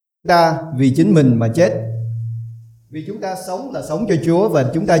ta vì chính mình mà chết. Vì chúng ta sống là sống cho Chúa,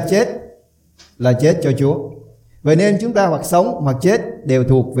 và chúng ta chết là chết cho Chúa. Vậy nên chúng ta hoặc sống hoặc chết đều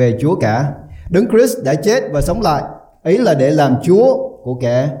thuộc về Chúa cả. Đấng Christ đã chết và sống lại, ấy là để làm Chúa của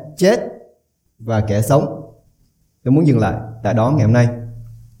kẻ chết và kẻ sống. Tôi muốn dừng lại tại đó ngày hôm nay.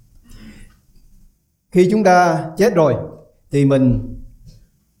 Khi chúng ta chết rồi thì mình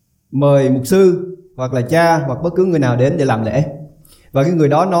mời mục sư hoặc là cha hoặc bất cứ người nào đến để làm lễ, và cái người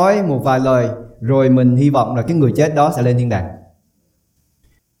đó nói một vài lời, rồi mình hy vọng là cái người chết đó sẽ lên thiên đàng.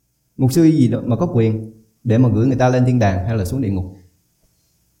 Mục sư gì mà có quyền để mà gửi người ta lên thiên đàng hay là xuống địa ngục?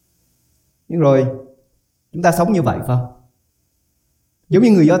 Nhưng rồi chúng ta sống như vậy phải không? Giống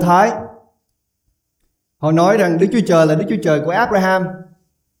như người Do Thái, họ nói rằng Đức Chúa Trời là Đức Chúa Trời của Abraham,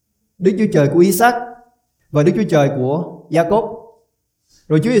 Đức Chúa Trời của Isaac và Đức Chúa Trời của Jacob.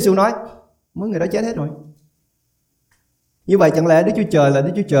 Rồi Chúa Giêsu nói mấy người đó chết hết rồi. Như vậy chẳng lẽ Đức Chúa Trời là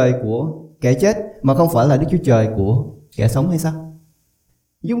Đức Chúa Trời của kẻ chết mà không phải là Đức Chúa Trời của kẻ sống hay sao?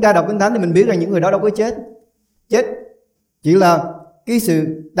 Chúng ta đọc Kinh Thánh thì mình biết rằng những người đó đâu có chết. Chết chỉ là cái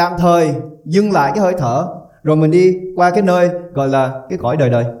sự tạm thời dừng lại cái hơi thở, rồi mình đi qua cái nơi gọi là cái cõi đời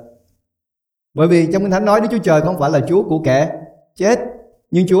đời. Bởi vì trong Kinh Thánh nói Đức Chúa Trời không phải là Chúa của kẻ chết,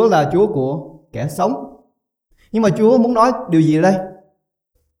 nhưng Chúa là Chúa của kẻ sống. Nhưng mà Chúa muốn nói điều gì ở đây?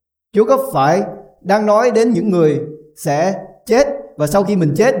 Chúa có phải đang nói đến những người sẽ chết, và sau khi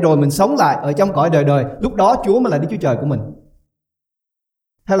mình chết rồi mình sống lại ở trong cõi đời đời, lúc đó Chúa mới là Đức Chúa Trời của mình?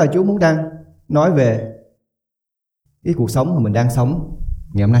 Hay là Chúa muốn đang nói về cái cuộc sống mà mình đang sống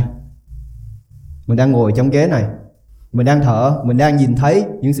ngày hôm nay? Mình đang ngồi trong ghế này, mình đang thở, mình đang nhìn thấy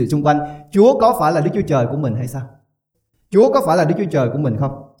những sự xung quanh. Chúa có phải là Đức Chúa Trời của mình hay sao? Chúa có phải là Đức Chúa Trời của mình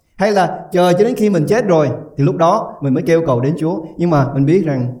không? Hay là chờ cho đến khi mình chết rồi thì lúc đó mình mới kêu cầu đến Chúa? Nhưng mà mình biết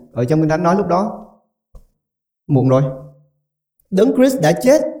rằng ở trong Kinh Thánh nói lúc đó muộn rồi. Đấng Christ đã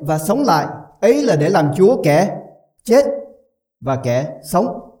chết và sống lại, ấy là để làm Chúa kẻ chết và kẻ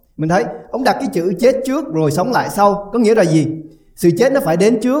sống. Mình thấy ông đặt cái chữ chết trước rồi sống lại sau. Có nghĩa là gì? Sự chết nó phải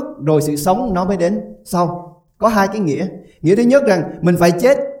đến trước, rồi sự sống nó mới đến sau. Có hai cái nghĩa. Nghĩa thứ nhất rằng mình phải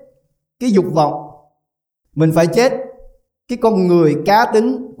chết cái dục vọng, mình phải chết cái con người cá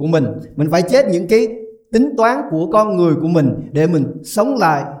tính của mình phải chết những cái tính toán của con người của mình để mình sống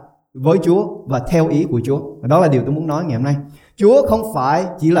lại với Chúa và theo ý của Chúa. Và đó là điều tôi muốn nói ngày hôm nay. Chúa không phải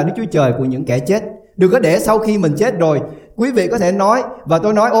chỉ là Đức Chúa Trời của những kẻ chết. Đừng có để sau khi mình chết rồi, quý vị có thể nói và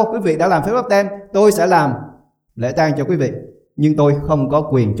tôi nói ô quý vị đã làm phép báp têm, tôi sẽ làm lễ tang cho quý vị, nhưng tôi không có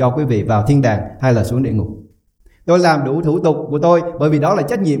quyền cho quý vị vào thiên đàng hay là xuống địa ngục. Tôi làm đủ thủ tục của tôi, bởi vì đó là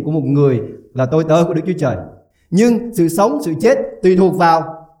trách nhiệm của một người là tôi tớ của Đức Chúa Trời. Nhưng sự sống, sự chết tùy thuộc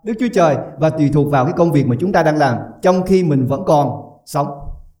vào Đức Chúa Trời và tùy thuộc vào cái công việc mà chúng ta đang làm trong khi mình vẫn còn sống.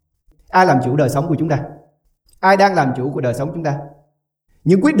 Ai làm chủ đời sống của chúng ta? Ai đang làm chủ của đời sống chúng ta?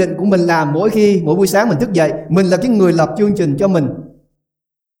 Những quyết định của mình làm mỗi buổi sáng mình thức dậy, mình là cái người lập chương trình cho mình,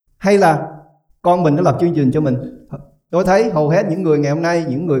 hay là con mình nó lập chương trình cho mình? Tôi thấy hầu hết những người ngày hôm nay,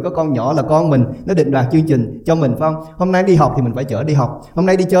 những người có con nhỏ là con mình nó định đoạt chương trình cho mình, phải không? Hôm nay đi học thì mình phải chở đi học, hôm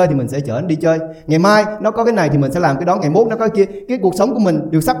nay đi chơi thì mình sẽ chở nó đi chơi, ngày mai nó có cái này thì mình sẽ làm cái đó, ngày mốt nó có cái kia. Cái cuộc sống của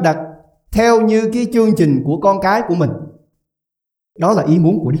mình được sắp đặt theo như cái chương trình của con cái của mình. Đó là ý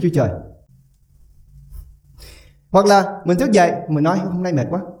muốn của Đức Chúa Trời. Hoặc là mình thức dậy, mình nói hôm nay mệt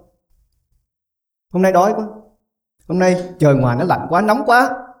quá, hôm nay đói quá, hôm nay trời ngoài nó lạnh quá, nóng quá,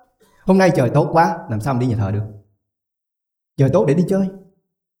 hôm nay trời tốt quá, làm sao mình đi nhà thờ được? Trời tốt để đi chơi.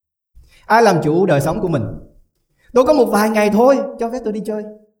 Ai làm chủ đời sống của mình? Tôi có một vài ngày thôi, cho phép tôi đi chơi.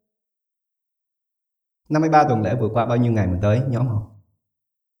 53 tuần lễ vừa qua bao nhiêu ngày mình tới nhóm họp?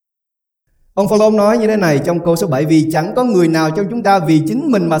 Ông Phaolô nói như thế này trong câu số 7: vì chẳng có người nào trong chúng ta vì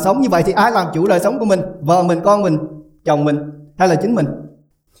chính mình mà sống. Như vậy thì ai làm chủ đời sống của mình? Vợ mình, con mình, chồng mình hay là chính mình?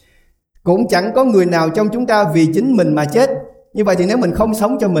 Cũng chẳng có người nào trong chúng ta vì chính mình mà chết. Như vậy thì nếu mình không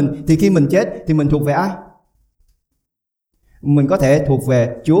sống cho mình thì khi mình chết thì mình thuộc về ai? Mình có thể thuộc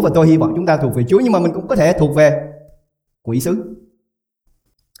về Chúa, và tôi hy vọng chúng ta thuộc về Chúa, nhưng mà mình cũng có thể thuộc về quỷ sứ.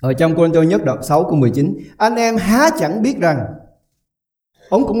 Ở trong Cô-rinh-tô nhất đoạn 6 câu 19: anh em há chẳng biết rằng.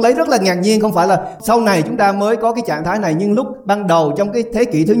 Ông cũng lấy rất là ngạc nhiên, không phải là sau này chúng ta mới có cái trạng thái này, nhưng lúc ban đầu trong cái thế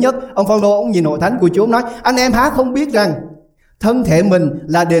kỷ thứ nhất, ông Phaolô ông nhìn hội thánh của Chúa, ông nói anh em há không biết rằng thân thể mình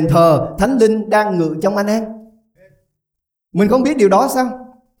là đền thờ Thánh Linh đang ngự trong anh em. Mình không biết điều đó sao?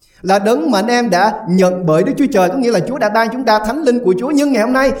 Là đấng mà anh em đã nhận bởi Đức Chúa Trời, có nghĩa là Chúa đã ban chúng ta Thánh Linh của Chúa. Nhưng ngày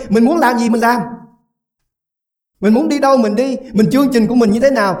hôm nay mình muốn làm gì mình làm, mình muốn đi đâu mình đi, mình chương trình của mình như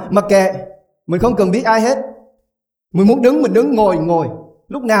thế nào mà kệ, mình không cần biết ai hết. Mình muốn đứng mình đứng, ngồi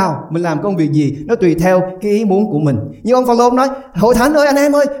lúc nào mình làm công việc gì nó tùy theo cái ý muốn của mình. Nhưng ông Phaolô nói hội thánh ơi,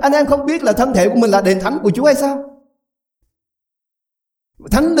 anh em không biết là thân thể của mình là đền thánh của Chúa hay sao?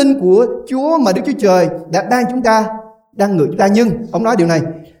 Thánh linh của Chúa mà Đức Chúa Trời đã đang ngự chúng ta. Nhưng ông nói điều này: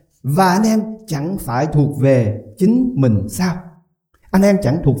 và anh em chẳng phải thuộc về chính mình sao? Anh em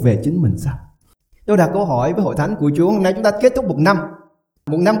chẳng thuộc về chính mình sao? Tôi đặt câu hỏi với hội thánh của Chúa. Hôm nay chúng ta kết thúc một năm.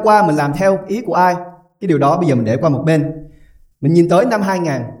 Một năm qua mình làm theo ý của ai? Cái điều đó bây giờ mình để qua một bên. Mình nhìn tới năm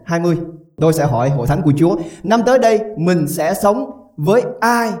 2020. Tôi sẽ hỏi hội thánh của Chúa, năm tới đây mình sẽ sống với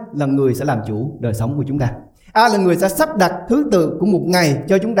ai là người sẽ làm chủ đời sống của chúng ta? Ai là người sẽ sắp đặt thứ tự của một ngày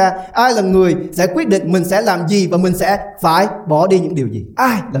cho chúng ta? Ai là người sẽ quyết định mình sẽ làm gì và mình sẽ phải bỏ đi những điều gì?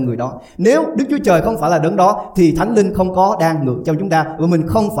 Ai là người đó? Nếu Đức Chúa Trời không phải là đấng đó thì Thánh Linh không có đang ngự trong chúng ta, và mình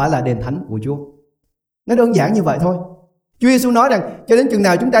không phải là đền thánh của Chúa. Nó đơn giản như vậy thôi. Chúa Giêsu nói rằng cho đến chừng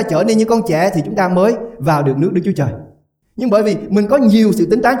nào chúng ta trở nên như con trẻ thì chúng ta mới vào được nước Đức Chúa Trời. Nhưng bởi vì mình có nhiều sự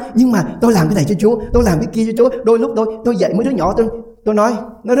tính toán, nhưng mà tôi làm cái này cho Chúa, tôi làm cái kia cho Chúa. Đôi lúc tôi dạy mấy đứa nhỏ, tôi nói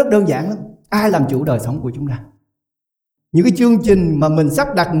nó rất đơn giản lắm. Ai làm chủ đời sống của chúng ta? Những cái chương trình mà mình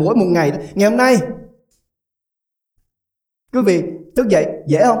sắp đặt mỗi một ngày. Ngày hôm nay quý vị thức dậy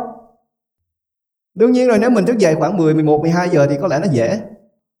dễ không? Đương nhiên rồi, nếu mình thức dậy khoảng 10, 11, 12 giờ thì có lẽ nó dễ.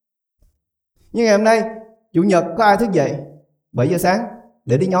 Nhưng ngày hôm nay Chủ nhật có ai thức dậy 7 giờ sáng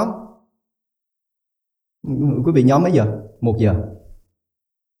để đi nhóm? Quý vị nhóm mấy giờ? 1 giờ.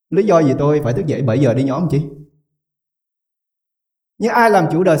 Lý do gì tôi phải thức dậy 7 giờ đi nhóm chứ? Nhưng ai làm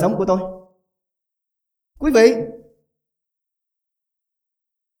chủ đời sống của tôi? Quý vị.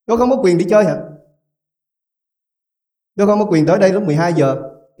 Tôi không có quyền đi chơi hả? Tôi không có quyền tới đây lúc 12 giờ.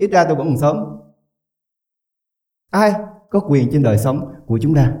 Ít ra tôi vẫn còn sớm. Ai có quyền trên đời sống của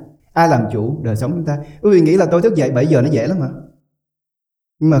chúng ta? Ai làm chủ đời sống chúng ta? Quý vị nghĩ là tôi thức dậy 7 giờ nó dễ lắm hả?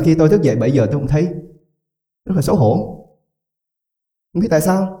 Nhưng mà khi tôi thức dậy 7 giờ tôi cũng thấy rất là xấu hổ. Không biết tại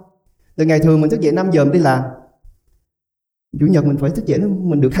sao. Từ ngày thường mình thức dậy 5 giờ mình đi làm, Chủ nhật mình phải thức dậy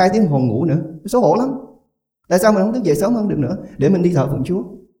mình được 2 tiếng đồng hồ ngủ nữa. Xấu hổ lắm. Tại sao mình không thức dậy sớm hơn được nữa để mình đi thờ phượng Chúa?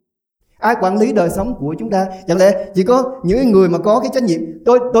 Ai quản lý đời sống của chúng ta? Chẳng lẽ chỉ có những người mà có cái trách nhiệm?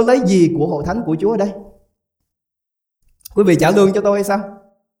 Tôi lấy gì của hội thánh của Chúa ở đây? Quý vị trả lương cho tôi hay sao?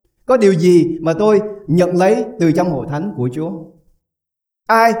 Có điều gì mà tôi nhận lấy từ trong hội thánh của Chúa?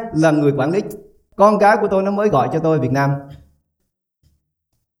 Ai là người quản lý? Con gái của tôi nó mới gọi cho tôi Việt Nam,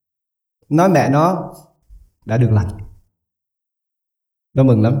 nói mẹ nó đã được lành. Tôi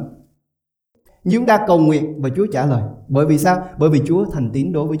mừng lắm. Chúng ta cầu nguyện và Chúa trả lời. Bởi vì sao? Bởi vì Chúa thành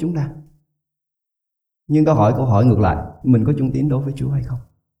tín đối với chúng ta. Nhưng tôi hỏi câu hỏi ngược lại, mình có trung tín đối với Chúa hay không?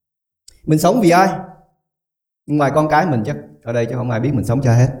 Mình sống vì ai? Ngoài con cái mình chắc ở đây chứ không ai biết mình sống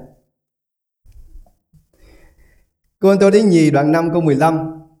cho hết. Cô-rinh-tô thứ nhì đoạn 5 câu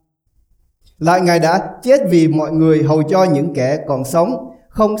 15. Lại Ngài đã chết vì mọi người, hầu cho những kẻ còn sống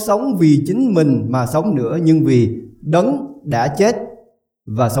không sống vì chính mình mà sống nữa, nhưng vì Đấng đã chết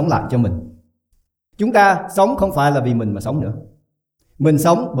và sống lại cho mình. Chúng ta sống không phải là vì mình mà sống nữa. Mình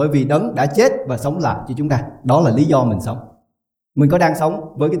sống bởi vì Đấng đã chết và sống lại cho chúng ta. Đó là lý do mình sống. Mình có đang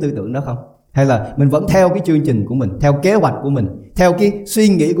sống với cái tư tưởng đó không? Hay là mình vẫn theo cái chương trình của mình, theo kế hoạch của mình, theo cái suy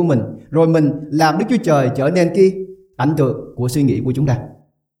nghĩ của mình, rồi mình làm Đức Chúa Trời trở nên cái ảnh tượng của suy nghĩ của chúng ta?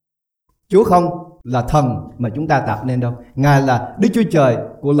 Chúa không là thần mà chúng ta tạo nên đâu. Ngài là Đức Chúa Trời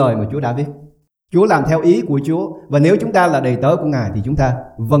của lời mà Chúa đã viết. Chúa làm theo ý của Chúa. Và nếu chúng ta là đầy tớ của Ngài thì chúng ta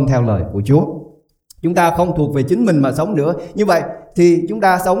vâng theo lời của Chúa. Chúng ta không thuộc về chính mình mà sống nữa. Như vậy thì chúng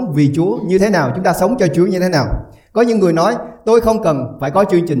ta sống vì Chúa như thế nào? Chúng ta sống cho Chúa như thế nào? Có những người nói tôi không cần phải có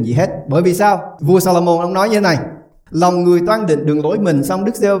chương trình gì hết. Bởi vì sao? Vua Salomon ông nói như thế này: lòng người toan định đường lối mình, song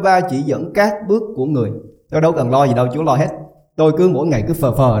Đức Giê-hô-va chỉ dẫn các bước của người. Tôi đâu cần lo gì đâu, Chúa lo hết. Tôi cứ mỗi ngày cứ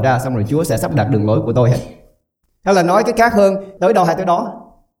phờ ra, xong rồi Chúa sẽ sắp đặt đường lối của tôi hết. Hay là nói cái khác hơn, tới đâu hay tới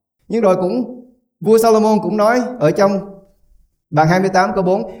đó. Nhưng rồi cũng vua Salomon cũng nói ở trong Đoạn 28 câu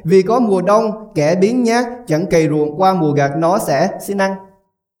 4: vì có mùa đông kẻ biếng nhác chẳng cày ruộng, qua mùa gặt nó sẽ xin ăn,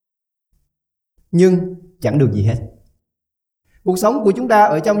 nhưng chẳng được gì hết. Cuộc sống của chúng ta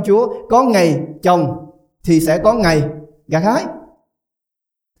ở trong Chúa, có ngày trồng thì sẽ có ngày gặt hái.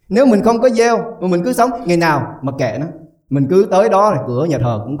 Nếu mình không có gieo mà mình cứ sống ngày nào mà kệ nó, mình cứ tới đó là cửa nhà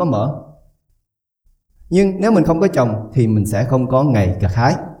thờ cũng có mở. Nhưng nếu mình không có trồng thì mình sẽ không có ngày gặt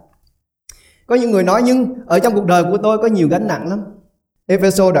hái. Có những người nói nhưng ở trong cuộc đời của tôi có nhiều gánh nặng lắm.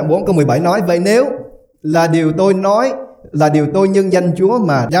 Ê-phê-sô đoạn 4 câu 17 nói: vậy nếu là điều tôi nói, là điều tôi nhân danh Chúa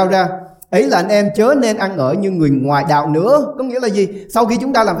mà giao ra, ấy là anh em chớ nên ăn ở như người ngoài đạo nữa. Có nghĩa là gì? Sau khi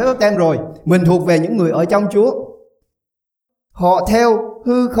chúng ta làm phép báp têm rồi, mình thuộc về những người ở trong Chúa. Họ theo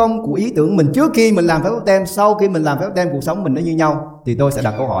hư không của ý tưởng mình trước khi mình làm phép báp têm. Sau khi mình làm phép báp têm, cuộc sống mình nó như nhau. Thì tôi sẽ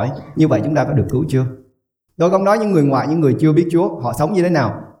đặt câu hỏi: như vậy chúng ta có được cứu chưa? Tôi không nói những người ngoài, những người chưa biết Chúa, họ sống như thế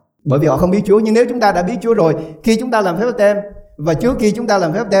nào, bởi vì họ không biết Chúa. Nhưng nếu chúng ta đã biết Chúa rồi, khi chúng ta làm phép báp têm và trước khi chúng ta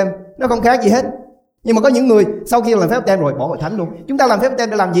làm phép báp têm, nó không khác gì hết. Nhưng mà có những người sau khi làm phép báp têm rồi bỏ hội thánh luôn. Chúng ta làm phép báp têm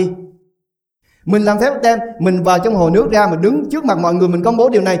để làm gì? Mình làm phép báp têm, mình vào trong hồ nước ra, mình đứng trước mặt mọi người, mình công bố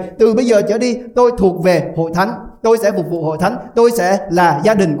điều này: từ bây giờ trở đi tôi thuộc về hội thánh, tôi sẽ phục vụ hội thánh, tôi sẽ là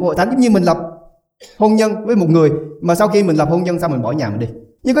gia đình của hội thánh. Giống như mình lập hôn nhân với một người, mà sau khi mình lập hôn nhân xong mình bỏ nhà mình đi.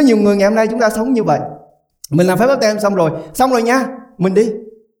 Nhưng có nhiều người ngày hôm nay chúng ta sống như vậy. Mình làm phép báp têm xong rồi nha, mình đi.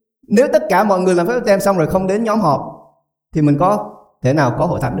 Nếu tất cả mọi người làm phép báp têm xong rồi không đến nhóm họp thì mình có thể nào có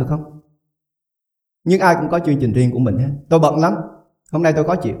hội thánh được không? Nhưng ai cũng có chương trình riêng của mình hết. Tôi bận lắm, hôm nay tôi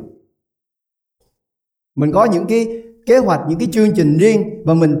khó chịu. Mình có những cái kế hoạch, những cái chương trình riêng,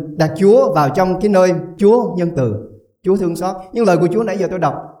 và mình đặt Chúa vào trong cái nơi Chúa nhân từ, Chúa thương xót. Nhưng lời của Chúa nãy giờ tôi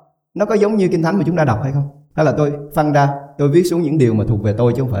đọc, nó có giống như Kinh Thánh mà chúng ta đọc hay không? Hay là tôi phân ra, tôi viết xuống những điều mà thuộc về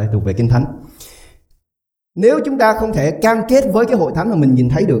tôi chứ không phải thuộc về Kinh Thánh? Nếu chúng ta không thể cam kết với cái hội thánh mà mình nhìn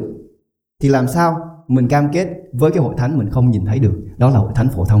thấy được, thì làm sao mình cam kết với cái hội thánh mình không nhìn thấy được? Đó là hội thánh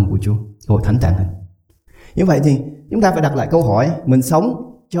phổ thông của Chúa, hội thánh tàng hình. Như vậy thì chúng ta phải đặt lại câu hỏi: mình sống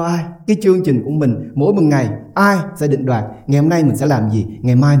cho ai? Cái chương trình của mình mỗi một ngày ai sẽ định đoạt ngày hôm nay mình sẽ làm gì,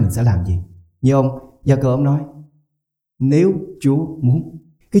 ngày mai mình sẽ làm gì? Như ông Gia Cơ ông nói, nếu Chúa muốn,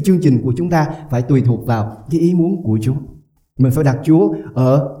 cái chương trình của chúng ta phải tùy thuộc vào cái ý muốn của Chúa. Mình phải đặt Chúa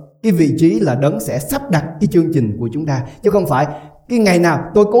ở cái vị trí là Đấng sẽ sắp đặt cái chương trình của chúng ta, chứ không phải cái ngày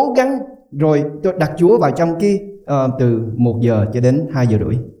nào tôi cố gắng rồi tôi đặt Chúa vào trong cái từ 1 giờ cho đến 2 giờ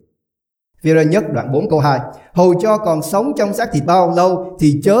rưỡi. Phi-rơ nhất đoạn 4 câu 2: hầu cho còn sống trong xác thịt bao lâu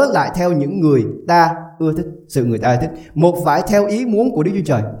thì chớ lại theo những người ta ưa thích, sự người ta ưa thích, một phải theo ý muốn của Đức Chúa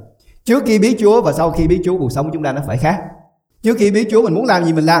Trời. Trước khi biết Chúa và sau khi biết Chúa, cuộc sống của chúng ta nó phải khác. Trước khi biết Chúa mình muốn làm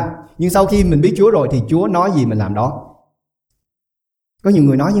gì mình làm, nhưng sau khi mình biết Chúa rồi thì Chúa nói gì mình làm đó. Có nhiều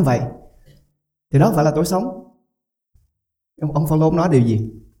người nói như vậy thì đó phải là tôi sống. Ông Phaolô nói điều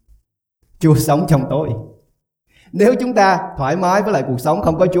gì? Chúa sống trong tôi. Nếu chúng ta thoải mái với lại cuộc sống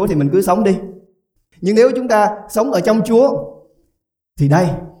không có Chúa thì mình cứ sống đi. Nhưng nếu chúng ta sống ở trong Chúa thì đây,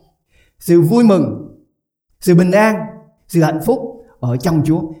 sự vui mừng, sự bình an, sự hạnh phúc ở trong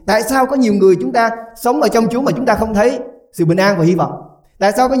Chúa. Tại sao có nhiều người chúng ta sống ở trong Chúa mà chúng ta không thấy sự bình an và hy vọng?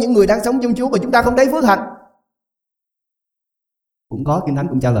 Tại sao có những người đang sống trong Chúa mà chúng ta không thấy phước hạnh? Cũng có, Kinh Thánh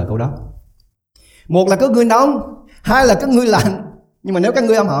cũng trả lời câu đó. Một là các ngươi nóng, hai là các ngươi lạnh. Nhưng mà nếu các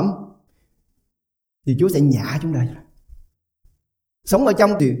ngươi âm ẩm thì Chúa sẽ nhả chúng ta. Sống ở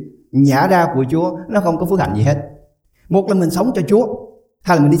trong thì nhả ra của Chúa, nó không có phước hạnh gì hết. Một là mình sống cho Chúa,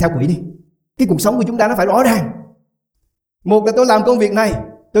 hai là mình đi theo quỷ đi. Cái cuộc sống của chúng ta nó phải rõ ràng. Một là tôi làm công việc này,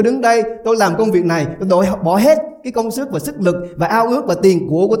 tôi đứng đây tôi làm công việc này, tôi bỏ hết cái công sức và sức lực và ao ước và tiền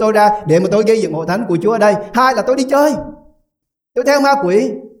của tôi ra để mà tôi gây dựng hội thánh của Chúa ở đây. Hai là tôi đi chơi, tôi theo ma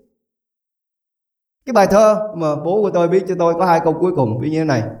quỷ. Cái bài thơ mà bố của tôi viết cho tôi có 2 câu cuối cùng như thế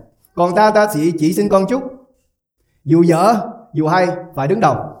này: còn ta chỉ xin con chúc, dù dở dù hay phải đứng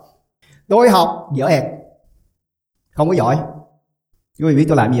đầu. Tôi học dở ẹt, không có giỏi. Quý vị biết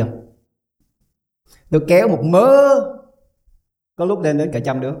tôi làm gì không? Tôi kéo một mớ, có lúc lên đến cả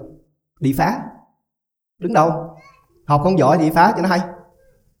 100 đứa, đi phá, đứng đầu. Học không giỏi thì đi phá cho nó hay.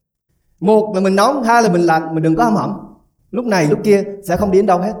 Một là mình nóng, hai là mình lạnh. Mình đừng có hâm hẩm, lúc này lúc kia sẽ không đi đến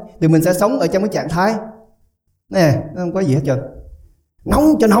đâu hết. Thì mình sẽ sống ở trong cái trạng thái nè, nó không có gì hết trơn. Nóng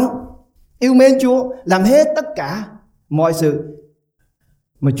cho nóng, yêu mến Chúa, làm hết tất cả mọi sự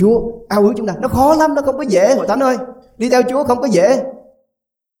mà Chúa ao ước chúng ta. Nó khó lắm, nó không có dễ hội thánh ơi. Đi theo Chúa không có dễ.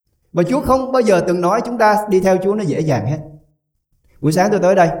 Và Chúa không bao giờ từng nói chúng ta đi theo Chúa nó dễ dàng hết. Buổi sáng tôi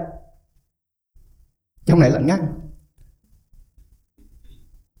tới đây, trong này lạnh ngắt,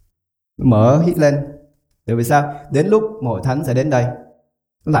 mở hít lên. Tại vì sao? Đến lúc mà hội thánh sẽ đến đây,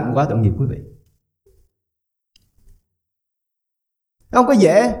 nó lạnh quá tội nghiệp quý vị. Nó không có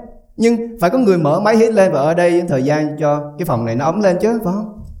dễ, nhưng phải có người mở máy hít lên và ở đây thời gian cho cái phòng này nó ấm lên chứ, phải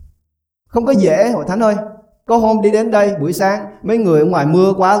không? Không có dễ hội thánh ơi. Có hôm đi đến đây buổi sáng, mấy người ở ngoài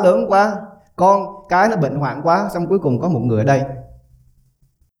mưa quá, lớn quá, con cái nó bệnh hoạn quá, xong cuối cùng có một người ở đây.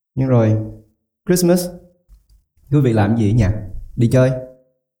 Nhưng rồi Christmas, quý vị làm gì ở nhà? Đi chơi.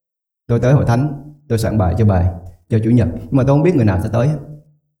 Tôi tới hội thánh, tôi soạn bài cho bài cho Chủ nhật, nhưng mà tôi không biết người nào sẽ tới hết.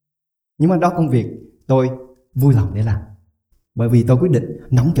 Nhưng mà đó công việc tôi vui lòng để làm, bởi vì tôi quyết định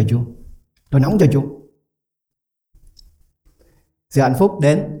nóng cho Chúa. Tôi nóng cho Chúa. Sự hạnh phúc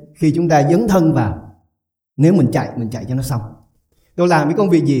đến khi chúng ta dấn thân vào. Nếu mình chạy cho nó xong. Tôi làm cái công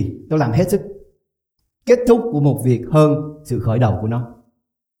việc gì, tôi làm hết sức. Kết thúc của một việc hơn sự khởi đầu của nó.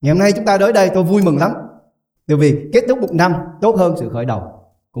 Ngày hôm nay chúng ta tới đây tôi vui mừng lắm, bởi vì kết thúc một năm tốt hơn sự khởi đầu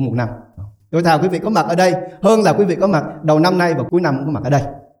của một năm. Tôi thà quý vị có mặt ở đây hơn là quý vị có mặt đầu năm nay và cuối năm cũng có mặt ở đây.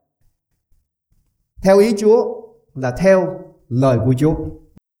 Theo ý Chúa là theo lời của Chúa.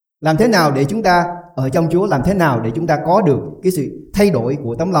 Làm thế nào để chúng ta ở trong Chúa, làm thế nào để chúng ta có được cái sự thay đổi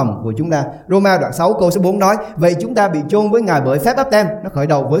của tấm lòng của chúng ta. Roma đoạn 6 câu số 4 nói: vậy chúng ta bị chôn với Ngài bởi phép báp têm. Nó khởi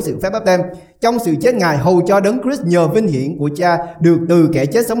đầu với sự phép báp têm. Trong sự chết Ngài, hầu cho Đấng Christ nhờ vinh hiển của Cha được từ kẻ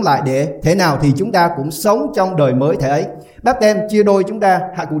chết sống lại, để thế nào thì chúng ta cũng sống trong đời mới thể ấy. Báp têm chia đôi chúng ta,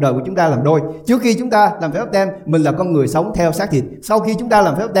 hai cuộc đời của chúng ta làm đôi. Trước khi chúng ta làm phép báp têm, mình là con người sống theo xác thịt. Sau khi chúng ta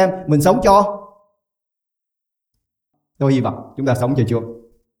làm phép báp têm, mình sống cho, tôi hy vọng chúng ta sống cho Chúa.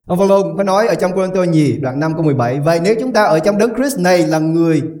 Ông Phaolô cũng có nói ở trong Cô-rinh-tô nhì đoạn 5 câu 17: vậy nếu chúng ta ở trong Đấng Christ này là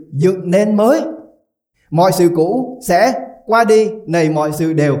người dựng nên mới, mọi sự cũ sẽ qua đi, này mọi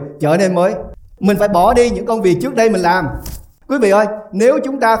sự đều trở nên mới. Mình phải bỏ đi những công việc trước đây mình làm. Quý vị ơi, nếu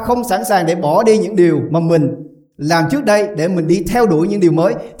chúng ta không sẵn sàng để bỏ đi những điều mà mình làm trước đây để mình đi theo đuổi những điều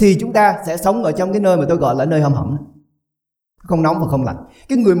mới, thì chúng ta sẽ sống ở trong cái nơi mà tôi gọi là nơi hầm hẩm, không nóng và không lạnh.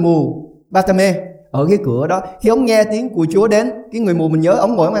 Cái người mù Ba-tê-mê ở cái cửa đó, khi ông nghe tiếng của Chúa đến, cái người mù mình nhớ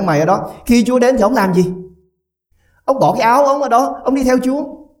ông ngồi ông ăn mày ở đó, khi Chúa đến thì ông làm gì? Ông bỏ cái áo ông ở đó, ông đi theo Chúa.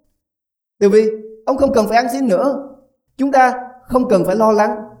 Tại vì ông không cần phải ăn xin nữa. Chúng ta không cần phải lo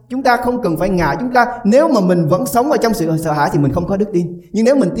lắng, chúng ta không cần phải ngại. Chúng ta nếu mà mình vẫn sống ở trong sự sợ hãi thì mình không có đức tin. Nhưng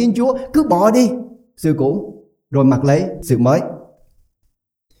nếu mình tin Chúa, cứ bỏ đi sự cũ rồi mặc lấy sự mới.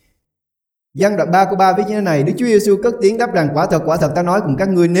 Giăng đoạn 3 câu 3 viết như thế này: Đức Chúa Giêsu cất tiếng đáp rằng: quả thật ta nói cùng các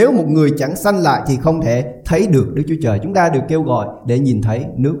ngươi, nếu một người chẳng sanh lại thì không thể thấy được Đức Chúa Trời. Chúng ta được kêu gọi để nhìn thấy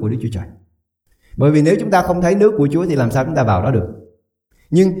nước của Đức Chúa Trời. Bởi vì nếu chúng ta không thấy nước của Chúa thì làm sao chúng ta vào đó được?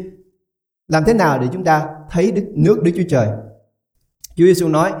 Nhưng làm thế nào để chúng ta thấy nước Đức Chúa Trời? Chúa Giêsu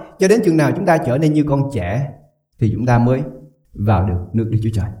nói: cho đến chừng nào chúng ta trở nên như con trẻ thì chúng ta mới vào được nước Đức Chúa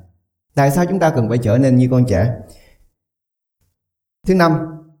Trời. Tại sao chúng ta cần phải trở nên như con trẻ? Thứ năm,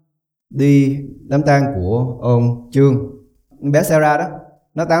 đi đám tang của ông Trương, bé Sarah đó,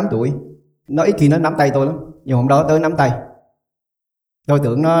 nó 8 tuổi. Nó ít khi nó nắm tay tôi lắm, nhưng hôm đó tới nắm tay. Tôi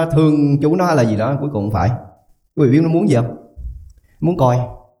tưởng nó thương chú nó hay là gì đó, cuối cùng không phải. Quý vị biết nó muốn gì không? Muốn coi.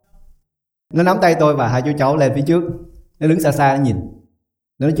 Nó nắm tay tôi và hai chú cháu lên phía trước. Nó đứng xa xa nó nhìn.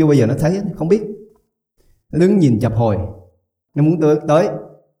 Nó chưa bao giờ nó thấy, không biết. Nó đứng nhìn chập hồi. Nó muốn tới.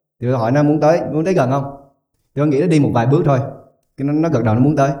 Thì tôi hỏi nó muốn tới gần không? Thì tôi nghĩ nó đi một vài bước thôi. Cái nó gật đầu nó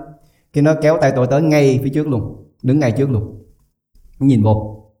muốn tới. Khi nó kéo tay tôi tới ngay phía trước luôn, đứng ngay trước luôn. Nó nhìn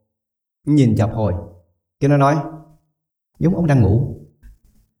vô, nó nhìn chập hồi. Cái nó nói: giống ông đang ngủ.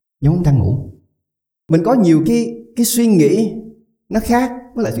 Giống ông đang ngủ. Mình có nhiều cái suy nghĩ nó khác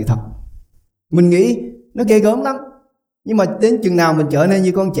với lại sự thật. Mình nghĩ nó ghê gớm lắm. Nhưng mà đến chừng nào mình trở nên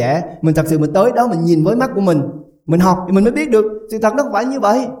như con trẻ, mình thật sự mình tới đó, mình nhìn với mắt của mình học thì mình mới biết được sự thật nó không phải như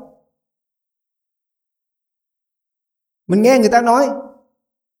vậy. Mình nghe người ta nói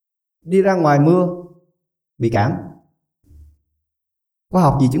đi ra ngoài mưa bị cảm, khoa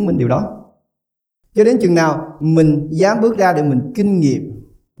học gì chứng minh điều đó? Cho đến chừng nào mình dám bước ra để mình kinh nghiệm,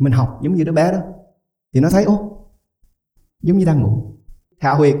 mình học giống như đứa bé đó, thì nó thấy giống như đang ngủ.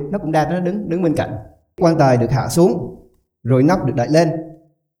 Hạ huyệt nó cũng nó đứng bên cạnh. Quan tài được hạ xuống, rồi nắp được đậy lên.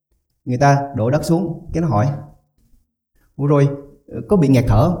 Người ta đổ đất xuống, cái nó hỏi: rồi có bị nghẹt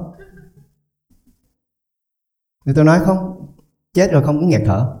thở không? Người tôi nói không, chết rồi không có nghẹt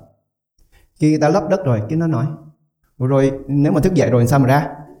thở. Khi người ta lấp đất rồi, cái nó nói: rồi nếu mà thức dậy rồi sao mà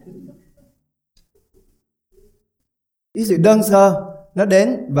ra? Cái sự đơn sơ nó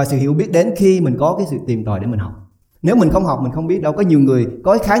đến, và sự hiểu biết đến khi mình có cái sự tìm tòi để mình học. Nếu mình không học mình không biết đâu. Có nhiều người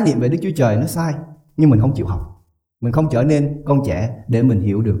có cái khái niệm về Đức Chúa Trời nó sai, nhưng mình không chịu học. Mình không trở nên con trẻ để mình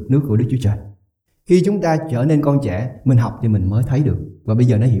hiểu được nước của Đức Chúa Trời. Khi chúng ta trở nên con trẻ, mình học thì mình mới thấy được. Và bây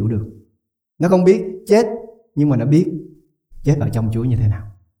giờ nó hiểu được. Nó không biết chết, nhưng mà nó biết chết ở trong Chúa như thế nào.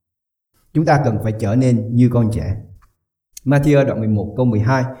 Chúng ta cần phải trở nên như con trẻ. Ma-thi-ơ đoạn 11 câu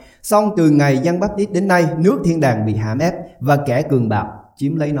 12: song từ ngày Giăng Báp-tít đến nay, nước thiên đàng bị hãm ép và kẻ cường bạo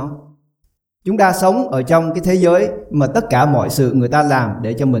chiếm lấy nó. Chúng ta sống ở trong cái thế giới mà tất cả mọi sự người ta làm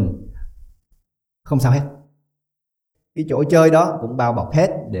để cho mình không sao hết. Cái chỗ chơi đó cũng bao bọc hết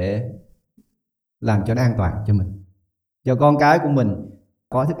để làm cho nó an toàn cho mình. Cho con cái của mình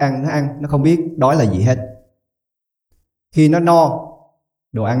có thức ăn nó ăn, nó không biết đói là gì hết. Khi nó no,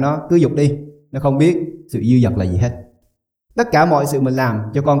 đồ ăn nó cứ dục đi, nó không biết sự dư dật là gì hết. Tất cả mọi sự mình làm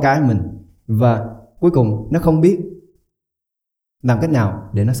cho con cái mình, và cuối cùng nó không biết làm cách nào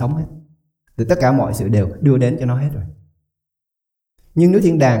để nó sống hết. Thì tất cả mọi sự đều đưa đến cho nó hết rồi. Nhưng nước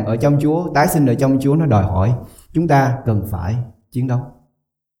thiên đàng ở trong Chúa, tái sinh ở trong Chúa, nó đòi hỏi chúng ta cần phải chiến đấu.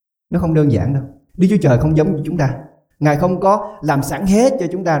 Nó không đơn giản đâu. Đức Chúa Trời không giống như chúng ta. Ngài không có làm sẵn hết cho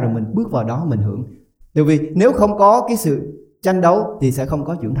chúng ta rồi mình bước vào đó mình hưởng. Tại vì nếu không có cái sự tranh đấu thì sẽ không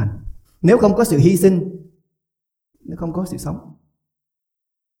có trưởng thành. Nếu không có sự hy sinh, nó không có sự sống.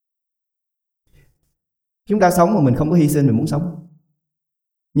 Chúng ta sống mà mình không có hy sinh, mình muốn sống.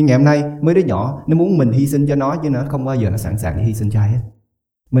 Nhưng ngày hôm nay mấy đứa nhỏ nó muốn mình hy sinh cho nó, chứ nó không bao giờ nó sẵn sàng để hy sinh cho ai hết.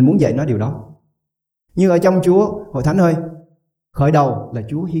 Mình muốn dạy nó điều đó. Nhưng ở trong Chúa, hội thánh ơi, khởi đầu là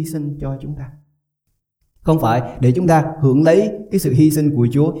Chúa hy sinh cho chúng ta. Không phải để chúng ta hưởng lấy cái sự hy sinh của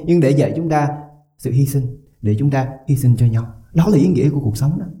Chúa, nhưng để dạy chúng ta sự hy sinh, để chúng ta hy sinh cho nhau. Đó là ý nghĩa của cuộc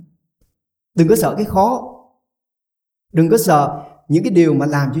sống đó. Đừng có sợ cái khó. Đừng có sợ những cái điều mà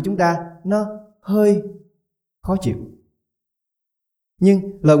làm cho chúng ta nó hơi khó chịu. Nhưng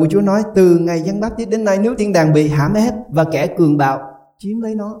lời của Chúa nói, từ ngày Giăng Báp-tít đến nay, nước thiên đàng bị hãm ép và kẻ cường bạo chiếm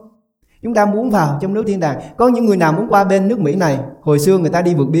lấy nó. Chúng ta muốn vào trong nước thiên đàng. Có những người nào muốn qua bên nước Mỹ này, hồi xưa người ta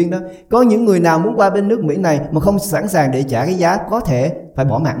đi vượt biên đó, có những người nào muốn qua bên nước Mỹ này mà không sẵn sàng để trả cái giá có thể phải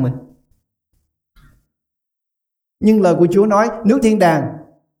bỏ mạng mình. Nhưng lời của Chúa nói, nước thiên đàng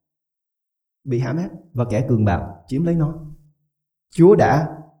bị hãm ép và kẻ cường bạo chiếm lấy nó. Chúa đã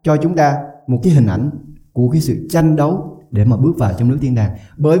cho chúng ta một cái hình ảnh của cái sự tranh đấu để mà bước vào trong nước thiên đàng.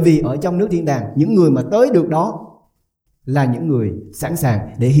 Bởi vì ở trong nước thiên đàng, những người mà tới được đó là những người sẵn sàng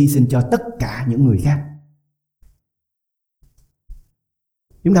để hy sinh cho tất cả những người khác.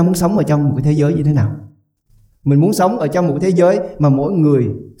 Chúng ta muốn sống ở trong một cái thế giới như thế nào? Mình muốn sống ở trong một thế giới mà mỗi người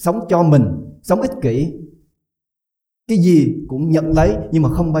sống cho mình, sống ích kỷ, cái gì cũng nhận lấy nhưng mà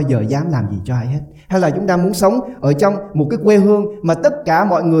không bao giờ dám làm gì cho ai hết. Hay là chúng ta muốn sống ở trong một cái quê hương mà tất cả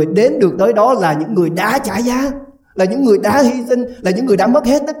mọi người đến được tới đó là những người đã trả giá, là những người đã hy sinh, là những người đã mất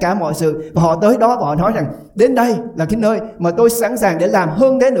hết tất cả mọi sự. Và họ tới đó và họ nói rằng đến đây là cái nơi mà tôi sẵn sàng để làm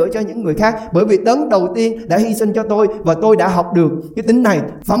hơn thế nữa cho những người khác. Bởi vì Đấng đầu tiên đã hy sinh cho tôi và tôi đã học được cái tính này,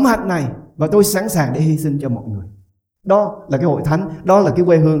 phẩm hạnh này, và tôi sẵn sàng để hy sinh cho mọi người. Đó là cái hội thánh, đó là cái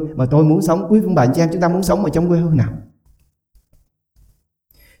quê hương mà tôi muốn sống. Quý vị bạn chị em, chúng ta muốn sống ở trong quê hương nào?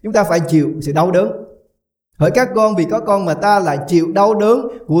 Chúng ta phải chịu sự đau đớn. Hỡi các con, vì có con mà ta lại chịu đau đớn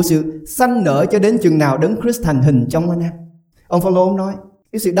của sự sanh nở cho đến chừng nào Đấng Christ thành hình trong anh em. Ông Phaolô ông nói,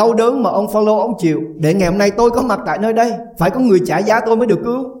 cái sự đau đớn mà ông Phaolô ông chịu để ngày hôm nay tôi có mặt tại nơi đây, phải có người trả giá tôi mới được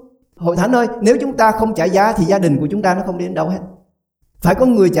cứu. Hội thánh ơi, nếu chúng ta không trả giá thì gia đình của chúng ta nó không đi đến đâu hết. Phải có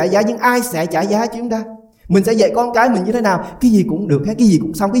người trả giá, nhưng ai sẽ trả giá cho chúng ta? Mình sẽ dạy con cái mình như thế nào? Cái gì cũng được hết, cái gì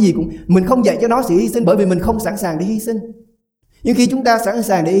cũng xong, cái gì cũng... Mình không dạy cho nó sự hy sinh bởi vì mình không sẵn sàng để hy sinh. Nhưng khi chúng ta sẵn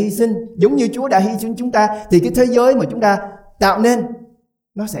sàng để hy sinh, giống như Chúa đã hy sinh chúng ta, thì cái thế giới mà chúng ta tạo nên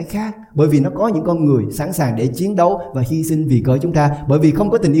nó sẽ khác. Bởi vì nó có những con người sẵn sàng để chiến đấu và hy sinh vì cớ chúng ta. Bởi vì không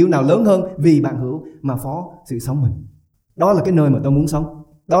có tình yêu nào lớn hơn vì bạn hữu mà phó sự sống mình. Đó là cái nơi mà tôi muốn sống.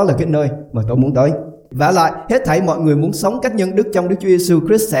 Đó là cái nơi mà tôi muốn tới. Vả lại, hết thảy mọi người muốn sống cách nhân đức trong Đức Chúa Giêsu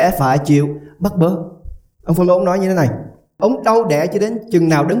Christ sẽ phải chịu bắt bớ. Ông Phaolô ông nói như thế này: ông đau đẻ cho đến chừng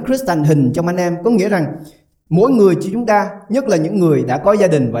nào Đấng Christ thành hình trong anh em. Có nghĩa rằng mỗi người của chúng ta, nhất là những người đã có gia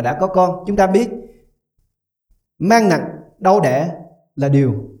đình và đã có con, chúng ta biết mang nặng đau đẻ là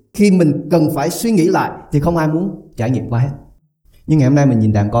điều khi mình cần phải suy nghĩ lại thì không ai muốn trải nghiệm qua hết. Nhưng ngày hôm nay mình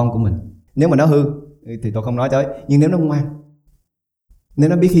nhìn đàn con của mình, nếu mà nó hư thì tôi không nói tới, nhưng nếu nó ngoan, nếu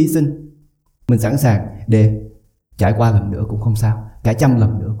nó biết hy sinh, mình sẵn sàng để trải qua lần nữa cũng không sao, cả 100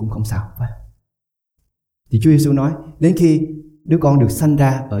 lần nữa cũng không sao. Thì Chúa Giêsu nói, đến khi đứa con được sanh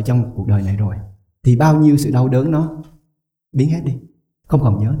ra ở trong cuộc đời này rồi thì bao nhiêu sự đau đớn nó biến hết đi, không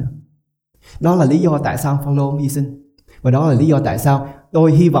còn nhớ nữa. Đó là lý do tại sao Phaolô hy sinh. Và đó là lý do tại sao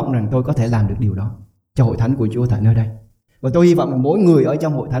tôi hy vọng rằng tôi có thể làm được điều đó cho hội thánh của Chúa tại nơi đây. Và tôi hy vọng rằng mỗi người ở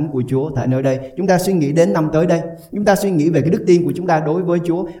trong hội thánh của Chúa tại nơi đây, chúng ta suy nghĩ đến năm tới đây, chúng ta suy nghĩ về cái đức tin của chúng ta đối với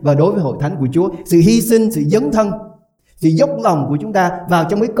Chúa và đối với hội thánh của Chúa, sự hy sinh, sự dấn thân, sự dốc lòng của chúng ta vào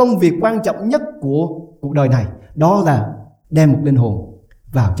trong cái công việc quan trọng nhất của cuộc đời này, đó là đem một linh hồn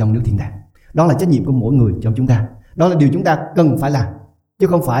vào trong nước thiên đàng. Đó là trách nhiệm của mỗi người trong chúng ta. Đó là điều chúng ta cần phải làm, chứ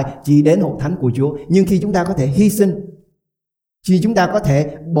không phải chỉ đến hội thánh của Chúa. Nhưng khi chúng ta có thể hy sinh, khi chúng ta có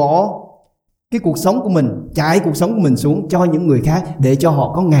thể bỏ cái cuộc sống của mình, trải cuộc sống của mình xuống cho những người khác để cho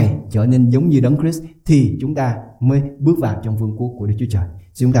họ có ngày trở nên giống như Đấng Christ, thì chúng ta mới bước vào trong vương quốc của Đức Chúa Trời.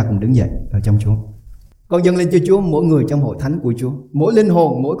 Chúng ta cùng đứng dậy ở trong Chúa. Con dâng lên cho Chúa mỗi người trong hội thánh của Chúa, mỗi linh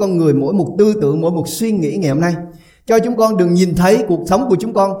hồn, mỗi con người, mỗi một tư tưởng, mỗi một suy nghĩ ngày hôm nay. Cho chúng con đừng nhìn thấy cuộc sống của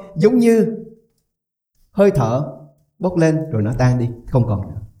chúng con giống như hơi thở bốc lên rồi nó tan đi, không còn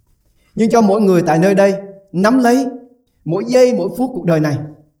nữa. Nhưng cho mỗi người tại nơi đây nắm lấy mỗi giây mỗi phút cuộc đời này,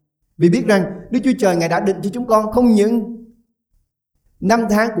 vì biết rằng Đức Chúa Trời Ngài đã định cho chúng con không những năm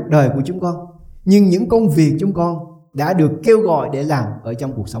tháng cuộc đời của chúng con, nhưng những công việc chúng con đã được kêu gọi để làm ở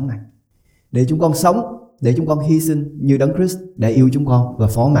trong cuộc sống này, để chúng con sống, để chúng con hy sinh như Đấng Christ đã yêu chúng con và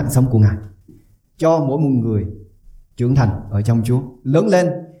phó mạng sống của Ngài. Cho mỗi một người trưởng thành ở trong Chúa lớn lên,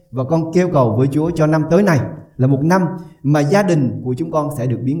 và con kêu cầu với Chúa cho năm tới này là một năm mà gia đình của chúng con sẽ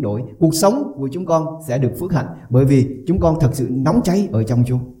được biến đổi, cuộc sống của chúng con sẽ được phước hạnh, bởi vì chúng con thật sự nóng cháy ở trong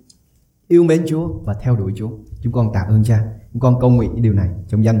Chúa. yêu mến Chúa và theo đuổi Chúa. Chúng con tạ ơn Cha. Chúng con cầu nguyện điều này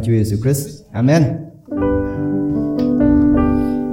trong danh Chúa Giêsu Christ. Amen.